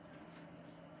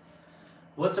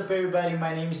What's up everybody,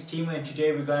 my name is Timo and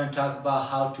today we're going to talk about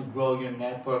how to grow your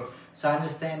network. So I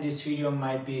understand this video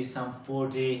might be some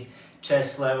 40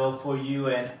 chess level for you,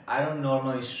 and I don't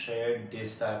normally share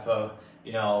this type of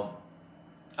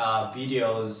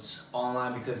videos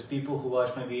online because people who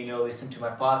watch my video, listen to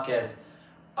my podcast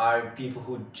are people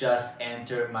who just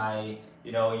enter my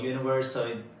universe,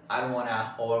 so I don't want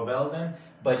to overwhelm them.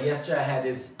 But yesterday I had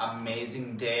this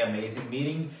amazing day, amazing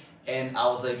meeting, and I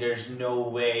was like, there's no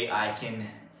way I can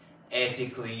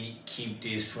ethically keep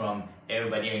this from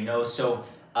everybody I know. So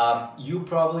you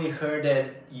probably heard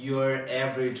that your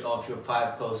average of your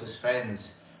 5 closest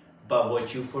friends, but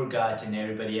what you forgot and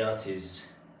everybody else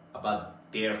is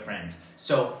about their friends.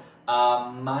 So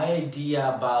my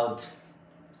idea about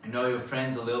your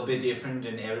friends a little bit different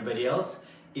than everybody else.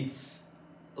 It's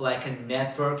like a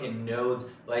network and nodes,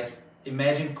 like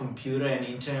imagine computer and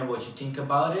internet, what you think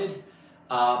about it.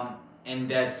 And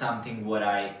that's something what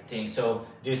I think. So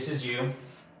this is you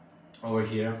over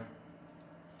here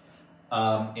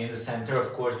in the center,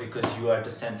 of course, because you are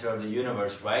the center of the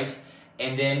universe, right?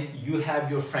 And then you have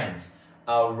your friends.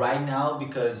 Right now,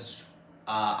 because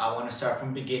I want to start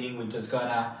from beginning, we're just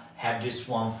gonna have this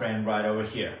one friend right over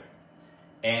here.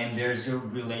 And there's a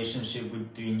relationship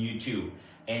between you two.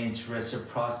 And it's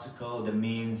reciprocal, that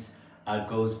means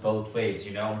goes both ways,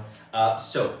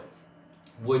 So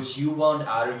what you want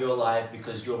out of your life,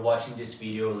 because you're watching this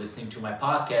video or listening to my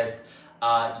podcast,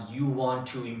 you want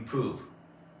to improve.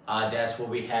 That's what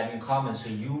we have in common. So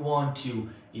you want to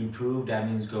improve, that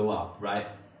means go up, right?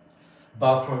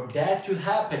 But for that to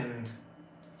happen,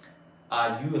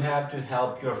 you have to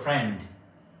help your friend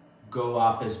go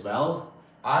up as well.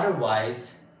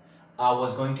 Otherwise,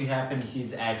 what's going to happen,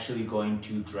 he's actually going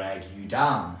to drag you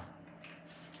down.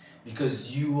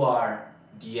 Because you are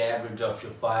the average of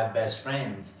your 5 best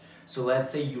friends. So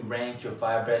let's say you rank your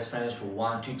 5 best friends from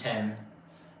 1 to 10,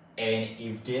 and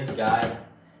if this guy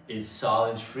is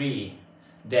solid 3,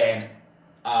 then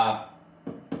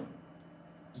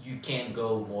you can't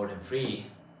go more than 3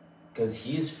 because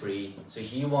he's free, so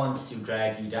he wants to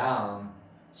drag you down,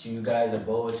 so you guys are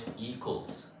both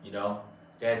equals.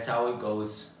 That's how it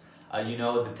goes.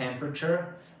 The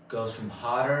temperature goes from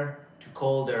hotter to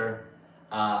colder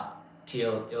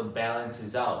till it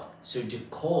balances out. So the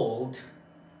cold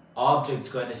object's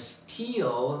going to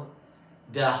steal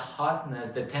the hotness,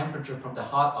 the temperature from the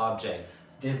hot object.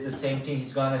 This is the same thing,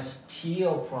 he's going to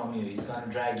steal from you, he's going to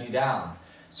drag you down.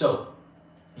 So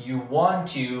you want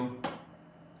to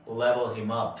level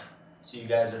him up so you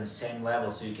guys are on the same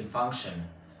level so you can function.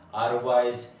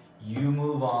 Otherwise, you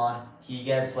move on, he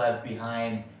gets left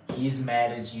behind, he's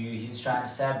mad at you, he's trying to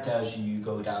sabotage you, you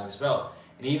go down as well.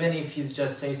 And even if he's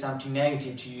just say something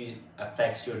negative to you, it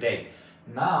affects your day.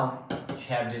 Now, you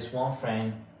have this one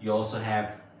friend, you also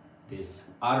have this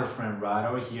other friend right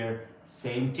over here,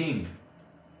 same thing.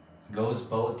 Goes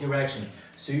both directions.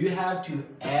 So you have to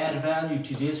add value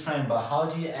to this friend, but how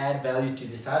do you add value to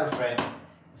this other friend?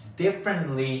 It's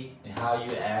differently than how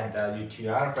you add value to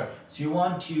your other friend. So you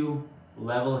want to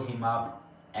level him up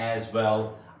as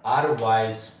well,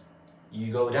 otherwise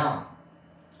you go down.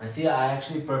 I see I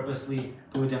actually purposely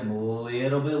put them a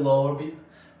little bit lower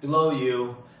below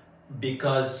you,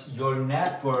 because your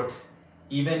network,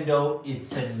 even though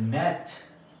it's a net,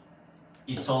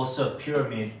 it's also a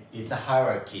pyramid, it's a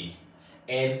hierarchy.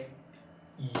 And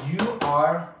you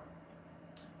are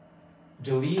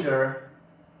the leader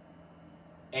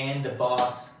and the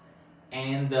boss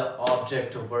and the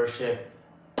object of worship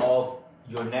of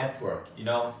your network.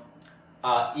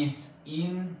 It's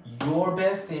in your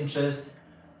best interest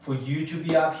for you to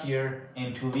be up here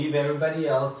and to leave everybody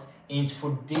else. And it's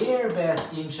for their best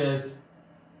interest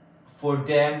for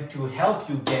them to help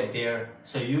you get there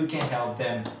so you can help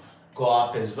them go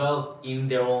up as well in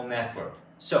their own network.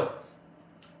 So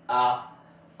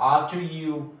after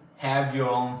you have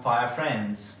your own 5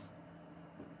 friends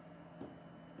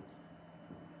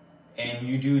and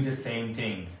you do the same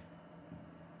thing,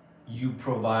 you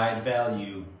provide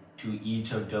value to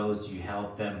each of those, you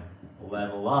help them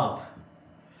level up,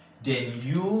 then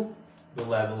you will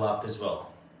level up as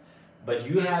well. But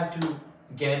you have to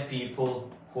get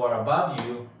people who are above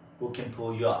you who can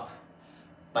pull you up.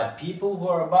 But people who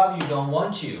are above you don't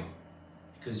want you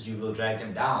because you will drag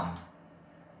them down.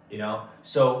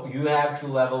 So you have to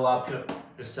level up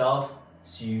yourself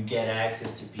so you get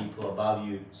access to people above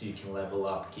you so you can level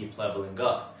up, keep leveling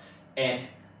up. And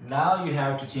now you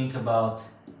have to think about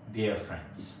their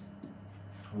friends.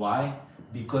 Why?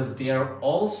 Because they are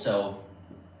also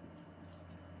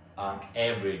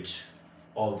average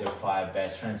of their 5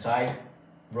 best friends. So I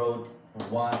wrote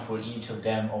one for each of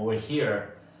them over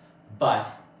here, but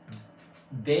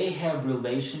they have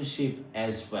relationship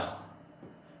as well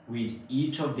with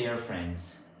each of their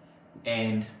friends.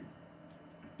 And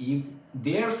if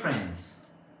their friends,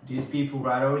 these people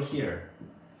right over here,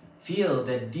 feel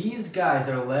that these guys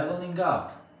are leveling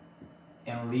up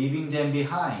and leaving them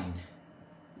behind,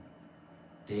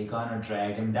 they're gonna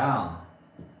drag them down.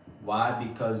 Why?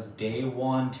 Because they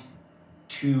want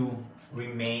to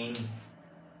remain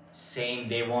same.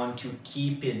 They want to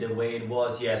keep it the way it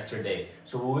was yesterday.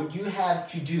 So what you have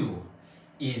to do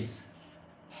is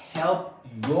help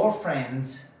your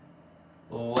friends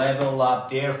level up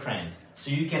their friends.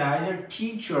 So you can either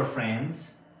teach your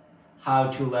friends how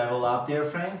to level up their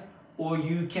friends, or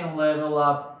you can level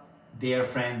up their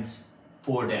friends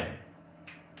for them.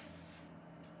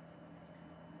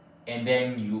 And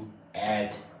then you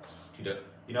add to the,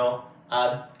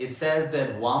 it says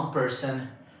that one person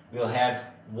will have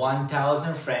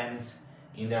 1,000 friends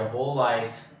in their whole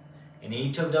life, and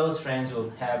each of those friends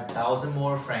will have 1,000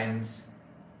 more friends.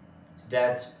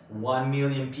 That's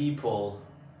 1,000,000 people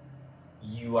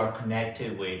you are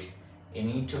connected with. In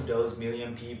each of those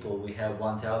 1,000,000 people, we have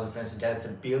 1,000 friends. So that's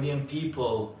 1,000,000,000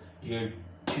 people you're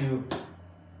 2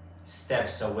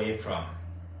 steps away from.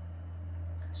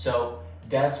 So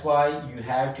that's why you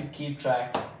have to keep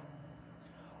track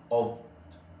of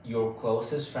your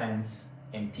closest friends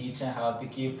and teach them how to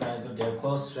keep friends with their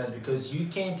closest friends, because you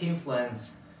can't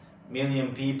influence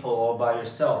 1,000,000 people all by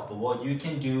yourself. But what you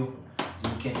can do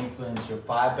is you can influence your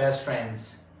 5 best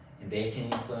friends, and they can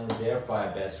influence their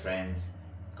 5 best friends.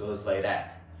 It goes like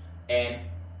that. And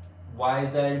why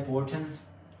is that important?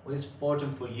 Well, it's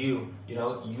important for you.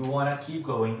 You want to keep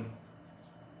going.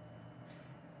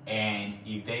 And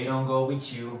if they don't go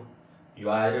with you, you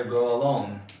either go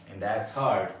alone, and that's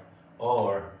hard,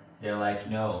 or they're like,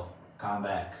 no, come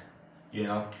back.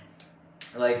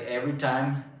 Like every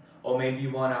time, or maybe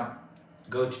you want to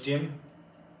go to gym,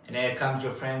 and then comes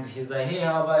your friends, he's like, hey,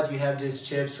 how about you have these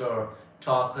chips or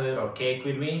chocolate or cake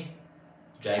with me?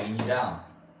 Dragging you down.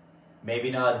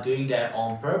 Maybe not doing that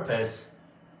on purpose,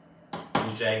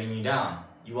 he's dragging you down.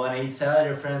 You want to eat salad,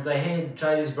 your friends like, hey,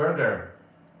 try this burger.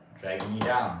 Dragging you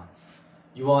down.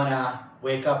 You want to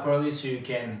wake up early so you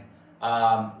can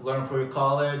learn for your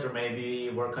college, or maybe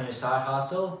work on your side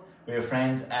hustle, where your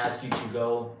friends ask you to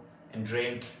go and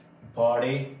drink and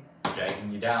party,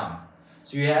 dragging you down.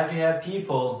 So you have to have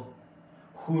people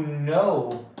who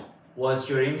know what's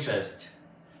your interest,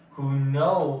 who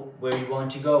know where you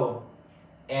want to go,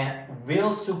 and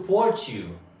will support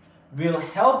you, will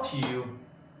help you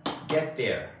get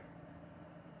there.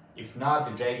 If not,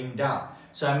 they're dragging you down.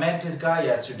 So I met this guy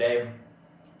yesterday,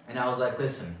 and I was like,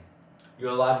 listen,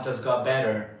 your life just got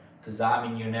better because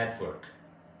I'm in your network.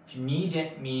 If you need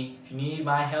me, if you need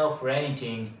my help for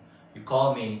anything, you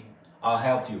call me, I'll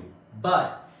help you.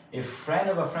 But if a friend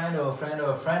of a friend of a friend of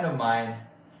a friend of mine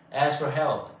asks for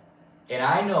help, and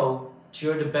I know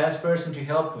you're the best person to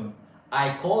help me,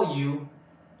 I call you,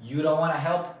 you don't want to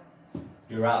help,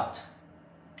 you're out.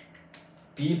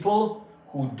 People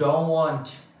who don't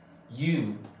want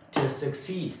you to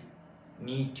succeed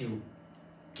need to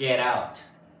get out.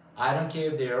 I don't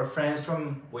care if they are friends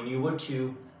from when you were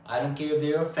 2. I don't care if they're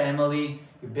your family,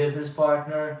 your business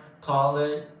partner,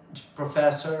 college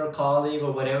professor, or colleague,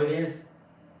 or whatever it is.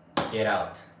 Get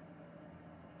out.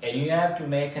 And you have to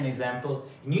make an example,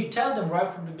 and you tell them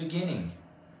right from the beginning,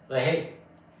 like, hey,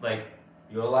 like,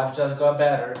 your life just got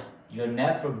better, your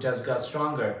network just got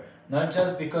stronger, not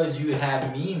just because you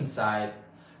have me inside,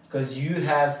 because you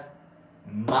have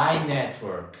my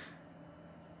network,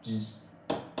 which is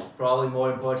probably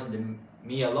more important than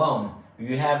me alone.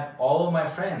 You have all of my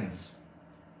friends.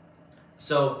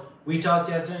 So we talked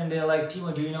yesterday, and they're like,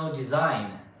 Timo, do you know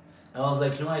design? And I was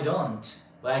like, no, I don't,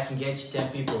 but I can get you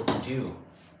 10 people who do.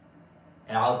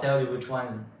 And I'll tell you which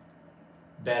one's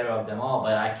better of them all,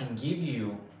 but I can give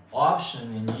you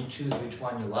option, and you choose which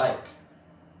one you like.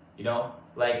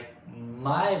 Like,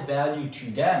 my value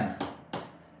to them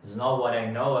is not what I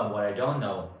know and what I don't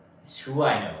know, it's who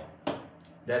I know.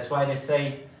 That's why they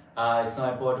say it's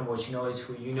not important what you know, it's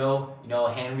who you know.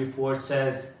 Henry Ford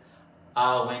says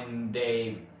when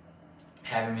they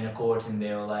have him in a court, and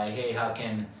they're like, hey, how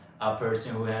can a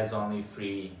person who has only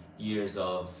 3 years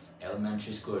of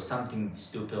elementary school or something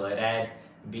stupid like that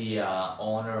be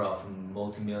owner of a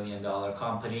multi-million-dollar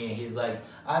company? And he's like,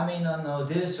 I may not know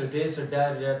this or this or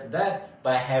that or that or that,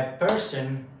 but I have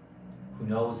person who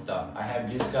knows stuff. I have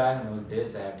this guy who knows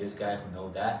this, I have this guy who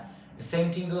knows that. The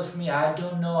same thing goes for me. I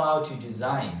don't know how to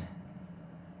design,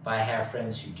 but I have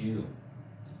friends who do.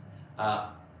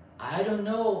 I don't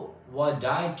know what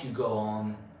diet to go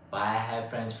on, but I have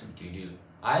friends who do.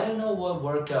 I don't know what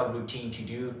workout routine to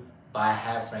do, but I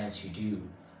have friends who do.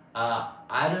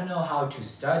 I don't know how to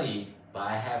study, but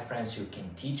I have friends who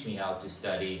can teach me how to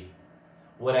study.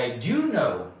 What I do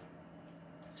know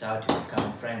is how to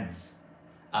become friends.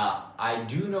 I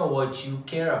do know what you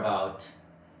care about,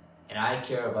 and I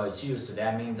care about you, so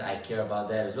that means I care about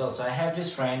that as well. So I have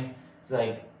this friend, he's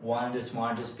like one of the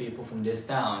smartest people from this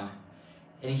town,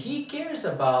 and he cares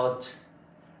about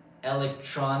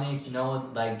electronic,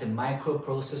 like the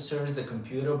microprocessors, the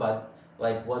computer, but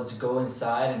like what's go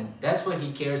inside, and that's what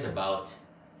he cares about.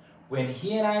 When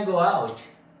he and I go out,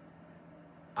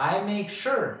 I make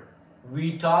sure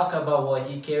we talk about what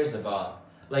he cares about.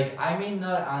 Like, I may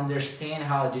not understand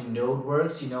how the node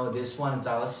works, this one is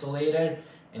isolated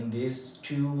and this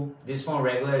one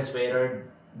regular is whether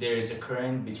there is a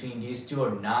current between these two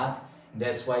or not.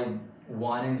 That's why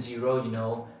 1 and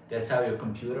 0, that's how your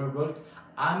computer works.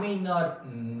 I may not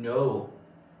know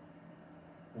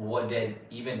what that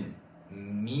even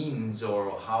means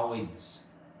or how it's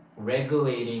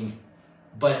regulating,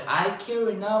 but I care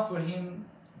enough for him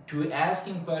to ask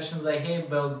him questions like, hey,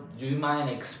 Bill, do you mind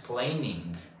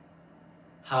explaining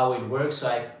how it works so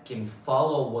I can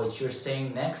follow what you're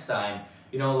saying next time?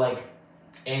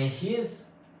 And he's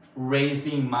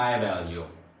raising my value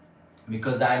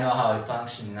because I know how it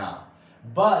functions now.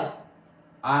 But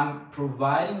I'm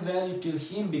providing value to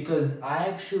him because I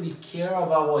actually care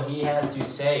about what he has to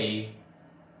say,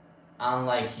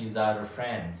 unlike his other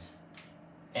friends.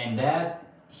 And that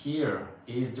here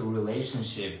is the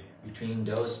relationship between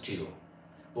those two.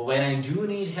 But when I do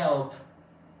need help,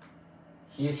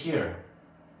 he's here.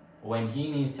 When he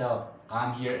needs help,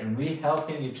 I'm here, and we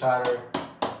helping each other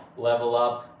level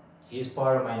up. He's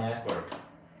part of my network.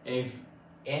 And if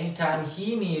anytime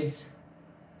he needs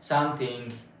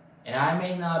something, and I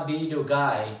may not be the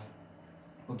guy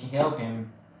who can help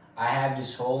him, I have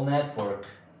this whole network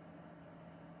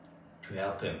to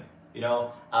help him.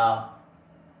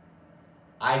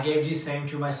 I gave this name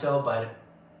to myself, but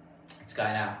it's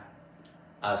kinda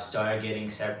started getting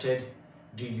accepted.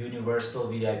 The Universal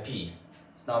VIP.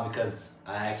 It's not because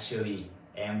I actually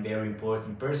am a very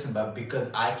important person, but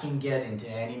because I can get into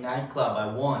any nightclub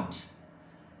I want.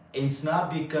 It's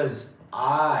not because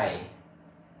I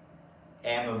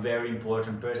am a very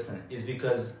important person. It's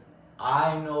because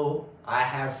I know I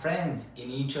have friends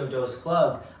in each of those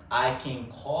clubs I can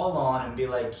call on and be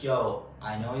like, yo,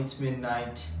 I know it's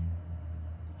midnight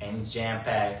and it's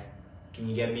jam-packed. Can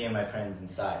you get me and my friends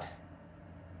inside?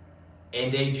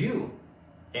 And they do.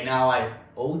 And now I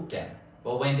owe them.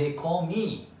 But when they call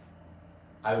me,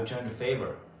 I return the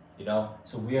favor,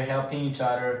 So we are helping each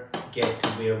other get to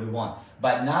where we want.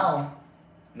 But now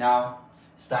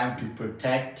it's time to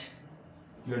protect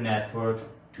your network,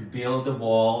 to build a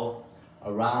wall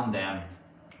around them.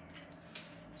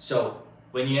 So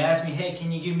when you ask me, hey,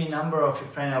 can you give me a number of your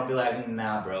friend? I'll be like,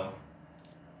 nah, bro.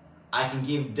 I can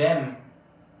give them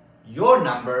your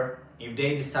number. If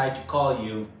they decide to call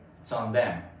you, it's on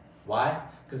them. Why?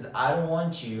 Because I don't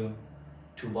want you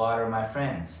to bother my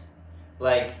friends.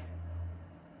 Like,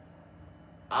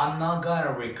 I'm not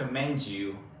gonna recommend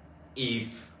you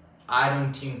if I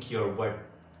don't think you're worth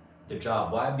the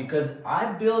job. Why? Because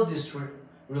I built this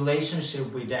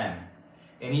relationship with them.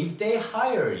 And if they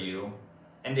hire you,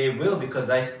 and they will, because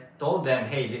I told them,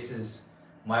 hey, this is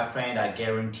my friend, I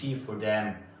guarantee for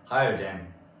them, hire them.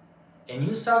 And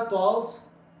you suck balls,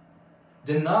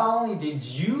 then not only did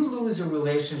you lose a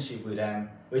relationship with them,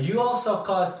 but you also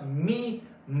cost me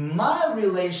my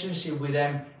relationship with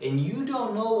them, and you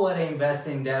don't know what I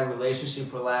invested in that relationship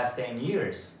for the last 10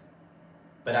 years.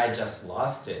 But I just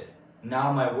lost it.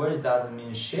 Now my words doesn't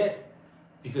mean shit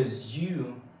because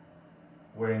you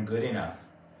weren't good enough.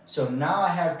 So now I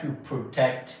have to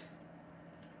protect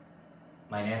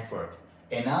my network.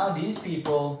 And now these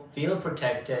people feel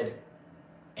protected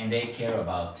and they care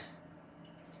about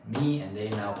me, and they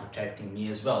now protecting me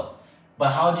as well.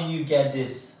 But how do you get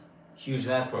this huge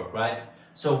network, right?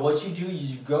 So what you do,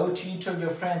 you go to each of your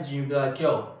friends and you be like,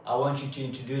 yo, I want you to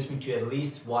introduce me to at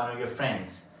least one of your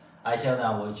friends. I tell them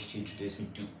I want you to introduce me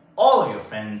to all of your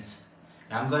friends.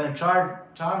 And I'm gonna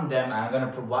charm them, I'm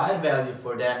gonna provide value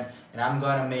for them, and I'm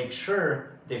gonna make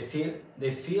sure they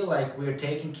feel like we're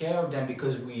taking care of them,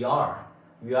 because we are.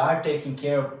 We are taking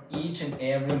care of each and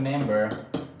every member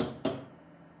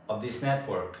of this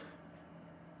network.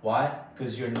 Why?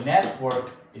 Because your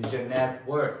network is your net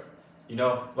worth.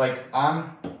 Like,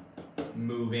 I'm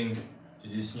moving to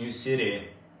this new city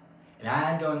and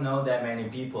I don't know that many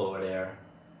people over there.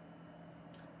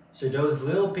 So those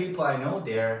little people I know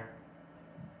there,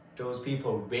 those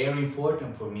people are very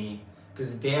important for me,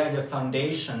 because they are the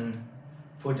foundation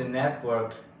for the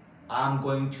network I'm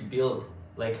going to build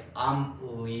Like,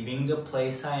 I'm leaving the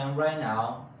place I am right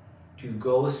now to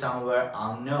go somewhere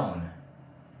unknown.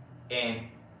 And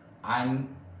I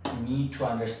need to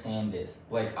understand this.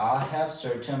 Like, I'll have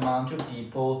certain amount of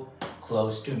people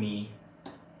close to me,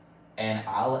 and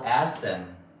I'll ask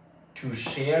them to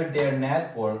share their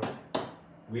network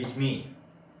with me.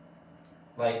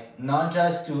 Like, not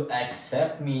just to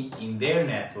accept me in their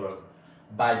network,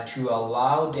 but to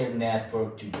allow their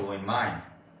network to join mine.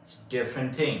 It's a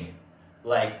different thing.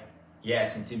 Like,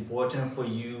 yes, it's important for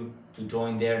you to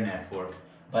join their network,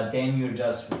 but then you're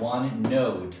just one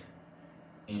node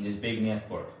in this big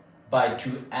network. But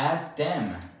to ask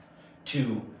them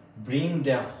to bring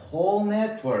the whole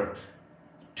network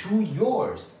to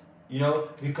yours,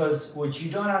 because what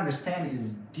you don't understand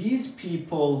is these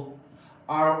people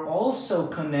are also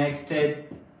connected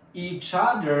each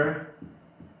other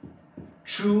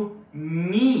through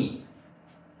me.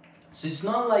 So it's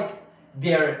not like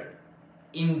they're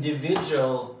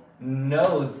individual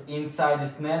nodes inside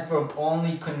this network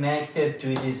only connected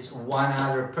to this one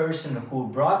other person who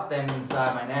brought them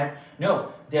inside my net.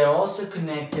 No, they're also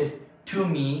connected to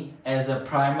me as a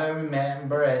primary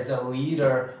member, as a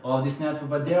leader of this network,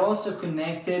 but they're also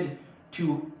connected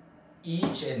to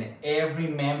each and every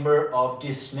member of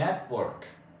this network.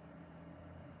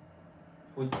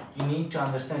 What you need to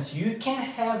understand, so you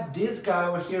can't have this guy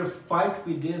over here fight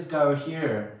with this guy over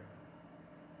here,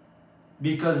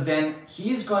 because then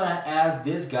he's gonna ask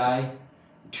this guy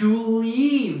to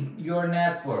leave your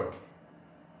network,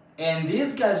 and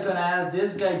this guy's gonna ask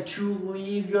this guy to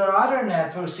leave your other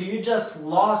network. So you just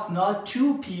lost not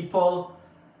 2 people,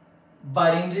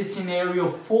 but in this scenario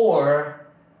 4,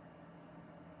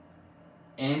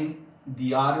 and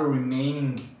the other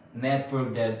remaining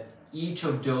network that each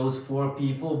of those 4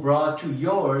 people brought to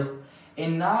yours,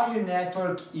 and now your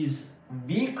network is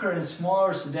weaker and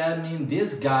smaller. So that means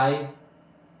this guy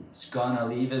is gonna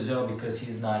leave as well, because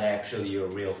he's not actually your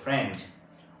real friend,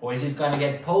 or he's gonna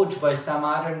get poached by some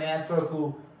other network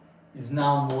who is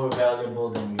now more valuable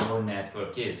than your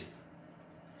network is.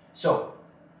 So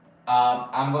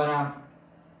I'm gonna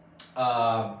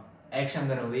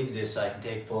leave this so I can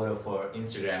take photo for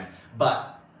Instagram.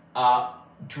 But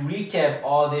to recap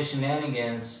all the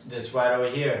shenanigans that's right over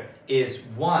here is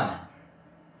 1,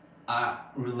 a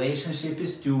relationship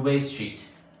is 2-way street.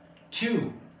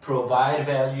 2, provide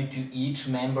value to each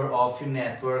member of your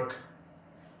network.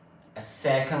 A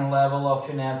second level of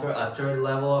your network, a third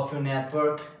level of your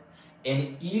network,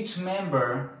 and each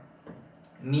member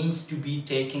needs to be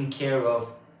taken care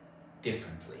of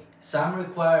differently. Some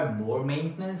require more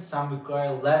maintenance, some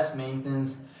require less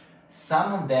maintenance.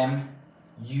 Some of them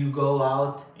you go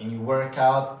out and you work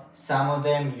out, some of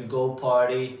them you go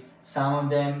party, some of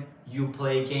them you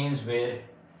play games with.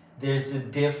 There's a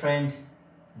different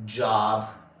job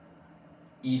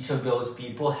each of those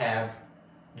people have.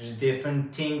 There's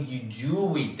different things you do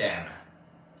with them.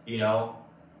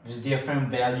 There's different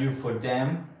value for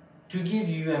them to give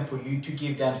you and for you to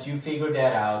give them. So you figure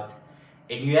that out.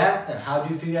 And you ask them, how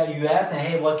do you figure out? You ask them,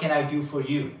 hey, what can I do for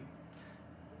you?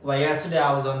 Like yesterday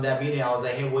I was on that meeting, I was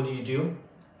like, hey, what do you do?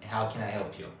 And how can I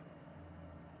help you?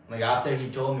 Like after he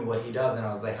told me what he does, and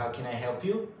I was like, how can I help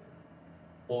you?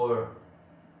 Or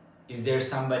is there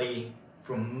somebody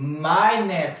from my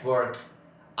network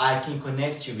I can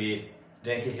connect you with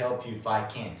that can help you if I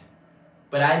can't?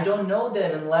 But I don't know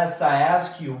that unless I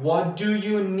ask you, what do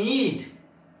you need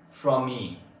from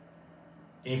me?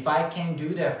 And if I can't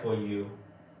do that for you,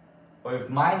 or if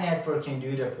my network can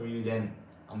do that for you, then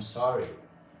I'm sorry.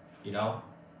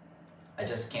 I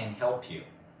just can't help you.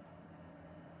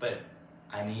 But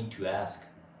I need to ask.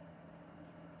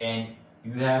 And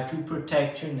you have to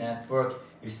protect your network.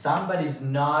 If somebody's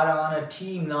not on a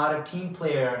team, not a team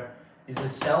player, is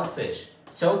selfish.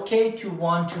 It's okay to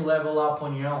want to level up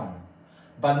on your own,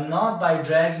 but not by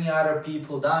dragging other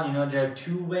people down. There are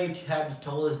 2 ways to have the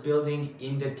tallest building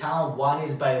in the town. 1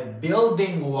 is by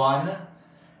building one,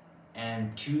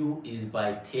 and 2 is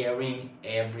by tearing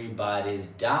everybody's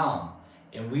down.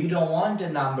 And we don't want the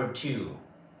number 2.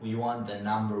 We want the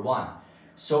number 1.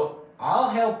 So I'll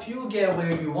help you get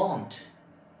where you want,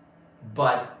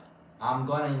 but I'm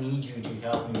gonna need you to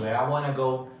help me where I wanna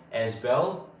go as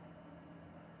well.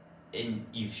 And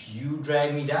if you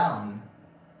drag me down,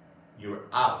 you're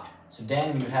out. So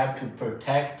then you have to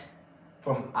protect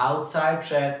from outside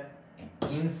threat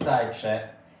and inside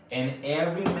threat, and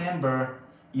every member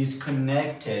is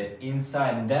connected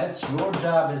inside. And that's your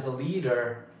job as a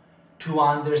leader, to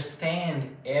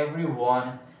understand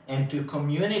everyone and to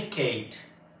communicate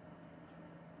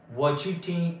what you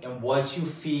think and what you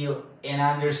feel, and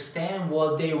understand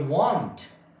what they want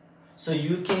so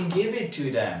you can give it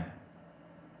to them.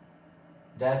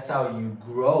 That's how you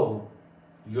grow,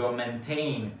 you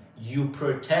maintain, you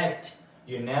protect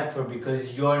your network,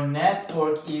 because your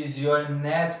network is your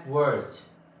net worth.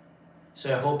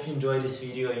 So I hope you enjoyed this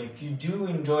video, and if you do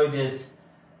enjoy this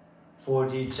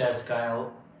 4D chess kind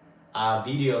of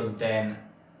videos, then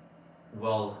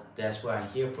well, that's what I'm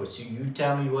here for. So you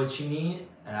tell me what you need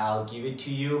and I'll give it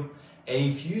to you.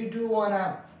 And if you do want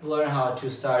to learn how to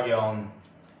start your own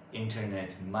internet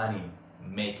money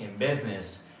making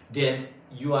business, then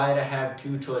you either have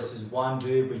two choices. One, do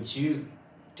it with you,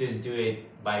 just do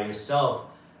it by yourself,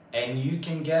 and you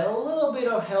can get a little bit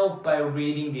of help by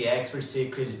reading the Expert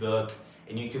Secrets book,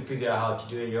 and you can figure out how to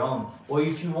do it your own. Or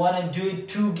if you want to do it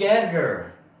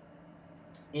together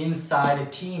inside a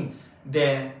team,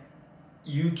 then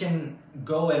you can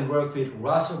go and work with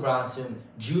Russell Brunson,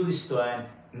 Julie Stoyan,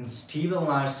 and Steven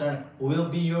Larson, who will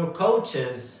be your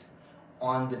coaches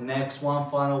on the next One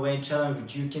Funnel Away challenge,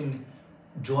 which you can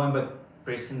join by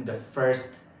pressing the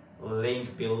first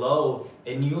link below.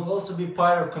 And you'll also be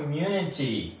part of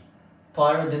community,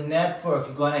 part of the network.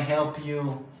 We're gonna help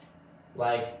you,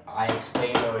 like I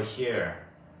explained over here.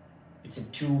 It's a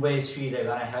two-way street. They're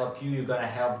gonna help you, you're gonna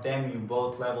help them, you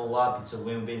both level up. It's a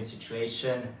win-win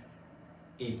situation.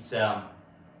 It's a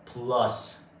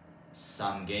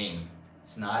plus-sum game.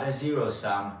 It's not a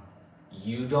zero-sum.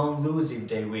 You don't lose if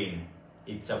they win.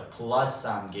 It's a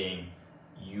plus-sum game.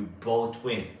 You both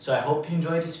win. So I hope you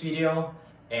enjoyed this video,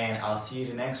 and I'll see you in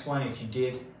the next one. If you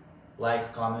did,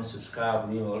 like, comment, subscribe,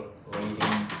 leave a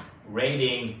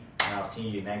rating, and I'll see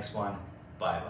you in the next one. Bye-bye.